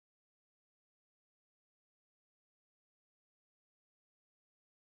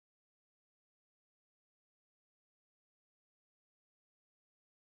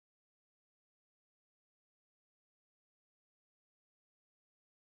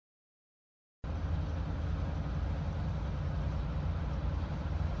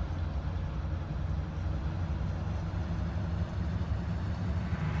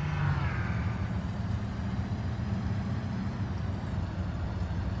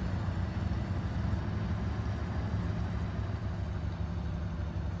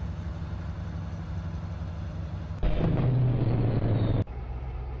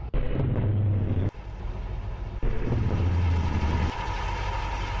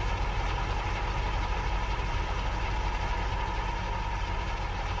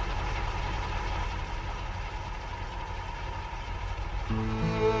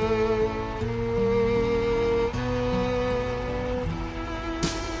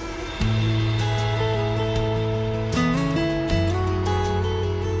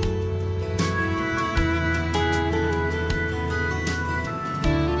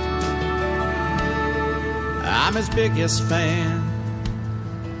I'm his biggest fan.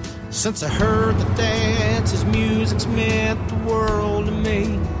 Since I heard the dance, his music's meant the world to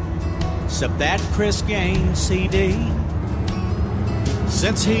me. Except that Chris Gaines CD.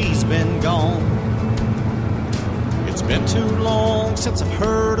 Since he's been gone, it's been too long since I've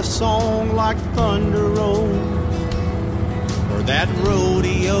heard a song like Thunder Road or that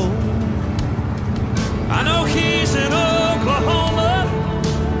rodeo. I know he's in Oklahoma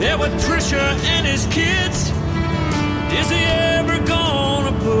there with Trisha and his kids. Is he ever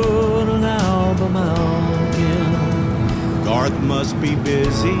gonna put an album out again? Garth must be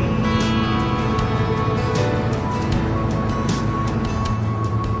busy.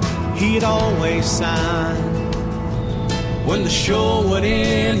 He'd always sign. When the show would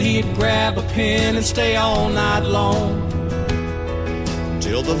end, he'd grab a pen and stay all night long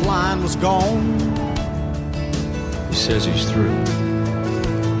till the line was gone. He says he's through.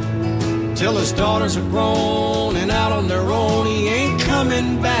 Till his daughters are grown and out on their own, he ain't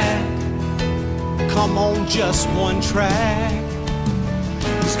coming back. Come on, just one track.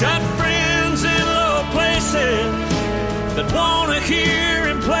 He's got friends in low places that wanna hear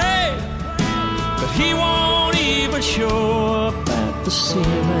him play, but he won't even show up at the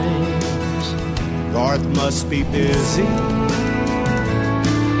CMAs. Garth must be busy,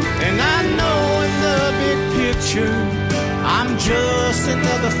 and I know in the big picture I'm just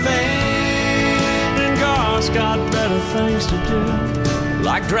another fan. And Garth's got better things to do,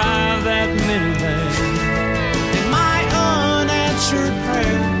 like drive that minivan. And my unanswered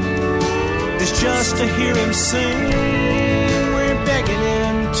prayer is just to hear him sing. We're begging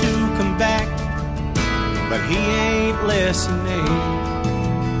him to come back, but he ain't listening.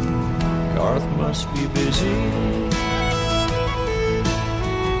 Garth must be busy.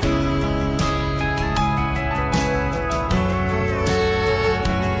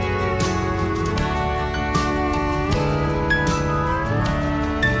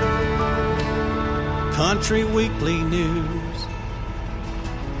 Country Weekly News.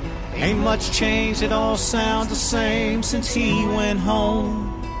 Ain't much changed, it all sounds the same since he went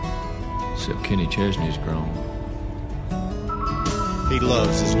home. Except Kenny Chesney's grown. He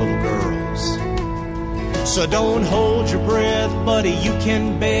loves his little girls. So don't hold your breath, buddy, you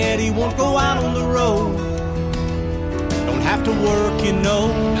can bet he won't go out on the road. Don't have to work, you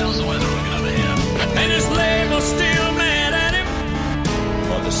know. How's the weather looking up ahead? And his label's still mad at him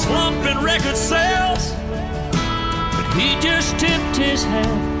for the slump in record sales. But he just tipped his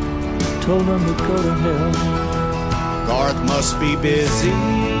hat, told him to go to hell. Garth must be busy,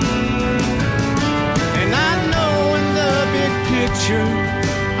 and I know in the big picture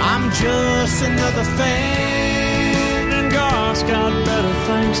I'm just another fan. And Garth's got better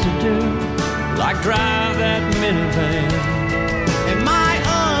things to do, like drive that minivan. And my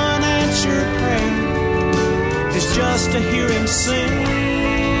unanswered prayer is just to hear him sing.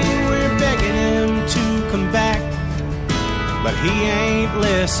 We're begging him to come back, but he ain't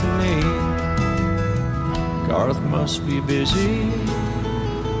listening. Garth must be busy.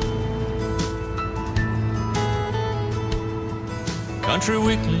 Country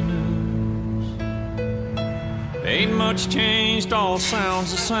Weekly News. Ain't much changed, all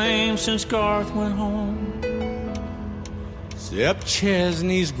sounds the same since Garth went home. Except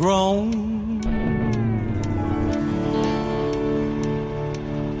Chesney's grown.